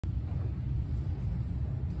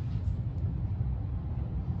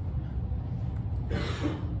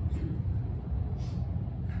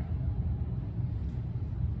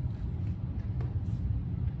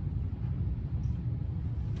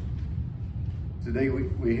Today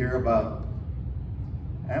we hear about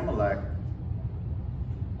Amalek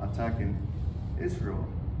attacking Israel.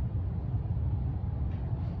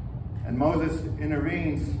 And Moses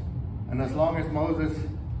intervenes, and as long as Moses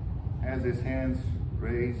has his hands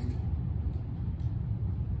raised,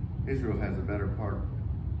 Israel has a better part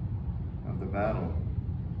of the battle.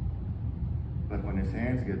 But when his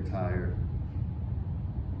hands get tired,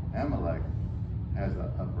 Amalek has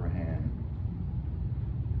the upper hand.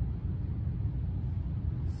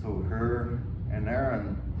 So Hur and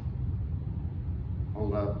Aaron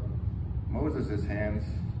hold up Moses' hands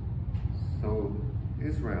so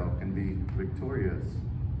Israel can be victorious.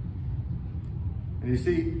 And you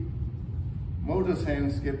see, Moses'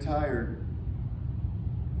 hands get tired,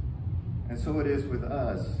 and so it is with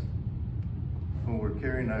us. When we're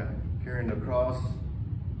carrying the cross,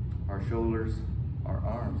 our shoulders, our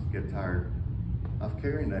arms get tired of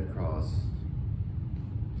carrying that cross.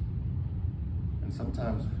 And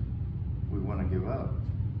sometimes we want to give up.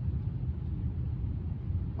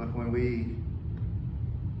 But when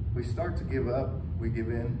we start to give up, we give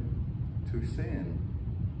in to sin.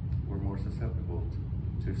 We're more susceptible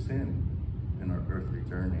to sin in our earthly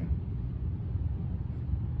journey.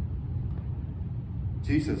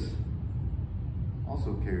 Jesus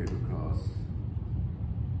also carried the cross.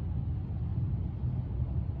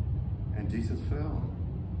 And Jesus fell.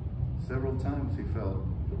 Several times he fell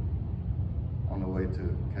on the way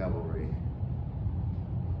to Calvary.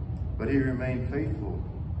 But he remained faithful.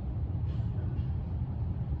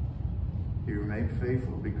 He remained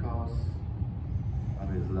faithful because of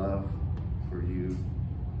his love for you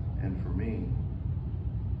and for me.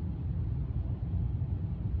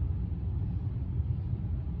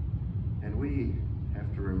 And we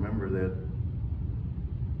have to remember that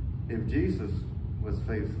if Jesus was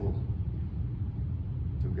faithful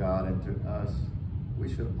to God and to us, we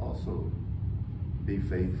should also be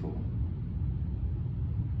faithful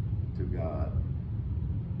to God.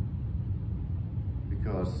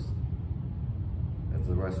 Because as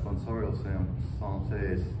the responsorial psalm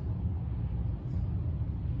says,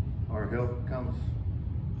 our help comes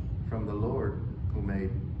from the Lord who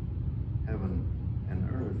made heaven and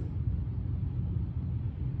earth.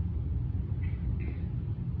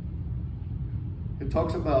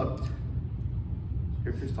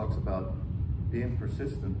 Scriptures talks about being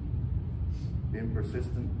persistent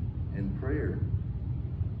in prayer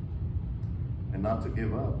and not to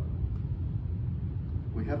give up.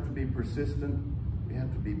 We have to be persistent, we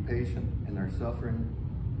have to be patient in our suffering,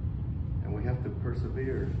 and we have to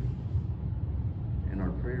persevere in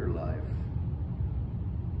our prayer life.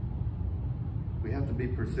 We have to be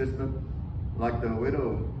persistent like the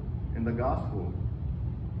widow in the gospel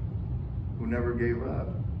who never gave up.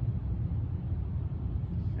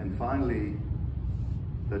 And finally,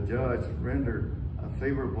 the judge rendered a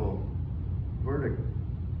favorable verdict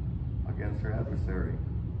against her adversary.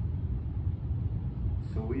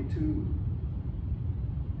 So we too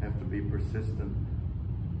have to be persistent,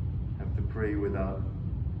 have to pray without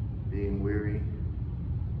being weary.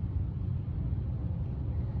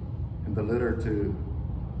 In the letter to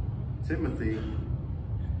Timothy,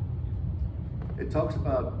 it talks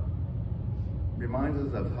about, reminds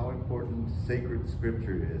us of how important sacred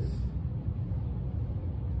scripture is.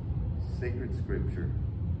 Sacred scripture.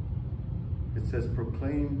 It says,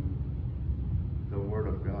 proclaim the word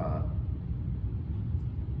of God.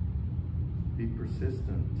 Be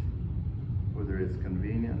persistent, whether it's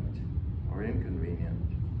convenient or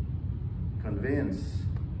inconvenient. Convince,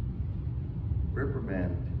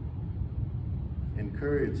 reprimand,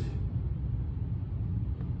 encourage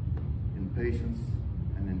in patience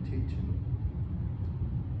and in teaching.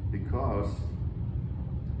 Because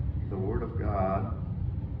the word of God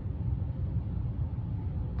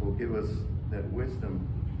will give us that wisdom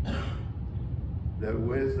that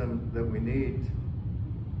we need,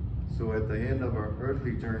 so at the end of our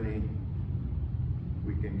earthly journey,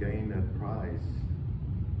 we can gain that prize.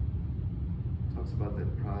 It talks about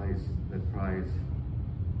that prize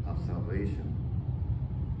of salvation,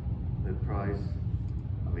 that prize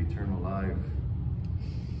of eternal life.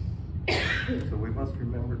 So we must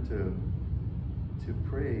remember to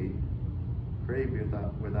pray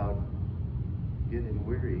without getting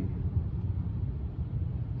weary,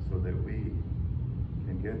 so that we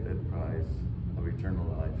can get that prize of eternal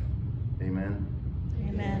life. Amen.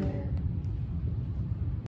 Amen.